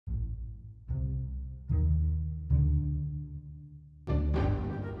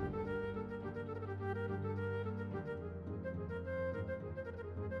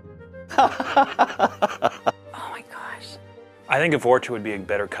Oh my gosh. I think a vorcha would be a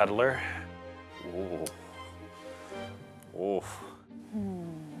better cuddler. Ooh. Oof.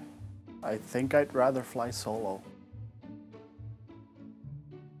 I think I'd rather fly solo.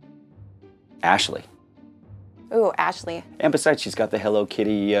 Ashley. Ooh, Ashley. And besides, she's got the Hello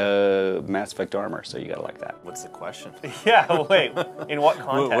Kitty Mass Effect armor, so you gotta like that. What's the question? Yeah, wait, in what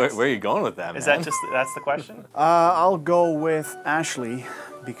context? Where are you going with that, Is man? that just, that's the question? I'll go with Ashley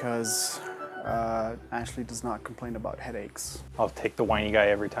because Ashley does not complain about headaches. I'll take the whiny guy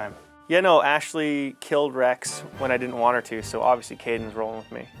every time. Yeah, no, Ashley killed Rex when I didn't want her to, so obviously Caden's rolling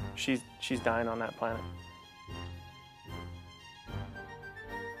with me. She's dying on that planet.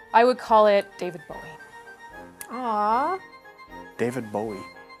 I would call it David Bowie. Aww. David Bowie.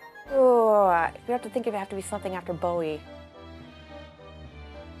 Ooh, you have to think it would have to be something after Bowie.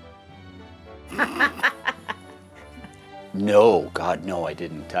 No, God, no, I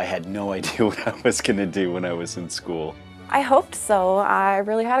didn't. I had no idea what I was gonna do when I was in school. I hoped so. I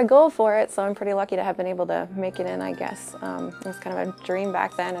really had a goal for it, so I'm pretty lucky to have been able to make it in, I guess. It was kind of a dream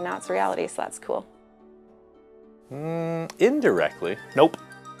back then, and now it's reality, so that's cool. Indirectly. Nope.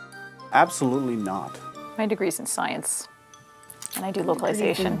 Absolutely not. My degree's in science, and I do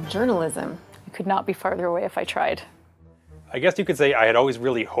localization. Journalism. You could not be farther away if I tried. I guess you could say I had always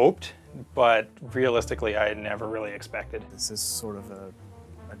really hoped, but realistically I had never really expected. This is sort of a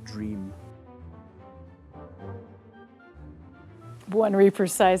dream. One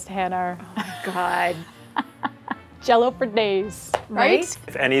Reaper-sized Hanar. Oh, God. Jello for days, right?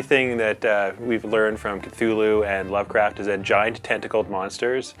 If anything that we've learned from Cthulhu and Lovecraft is that giant tentacled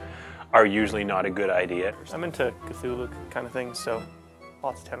monsters are usually not a good idea. I'm into Cthulhu kind of things, so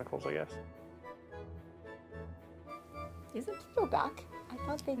lots of tentacles, I guess. Isn't Pluto back? I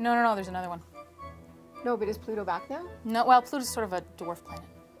thought they... No, there's another one. No, but is Pluto back now? No, well, Pluto's sort of a dwarf planet.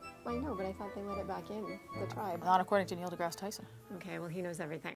 I know, but I thought they let it back in, the tribe. Not according to Neil deGrasse Tyson. Okay, well, he knows everything.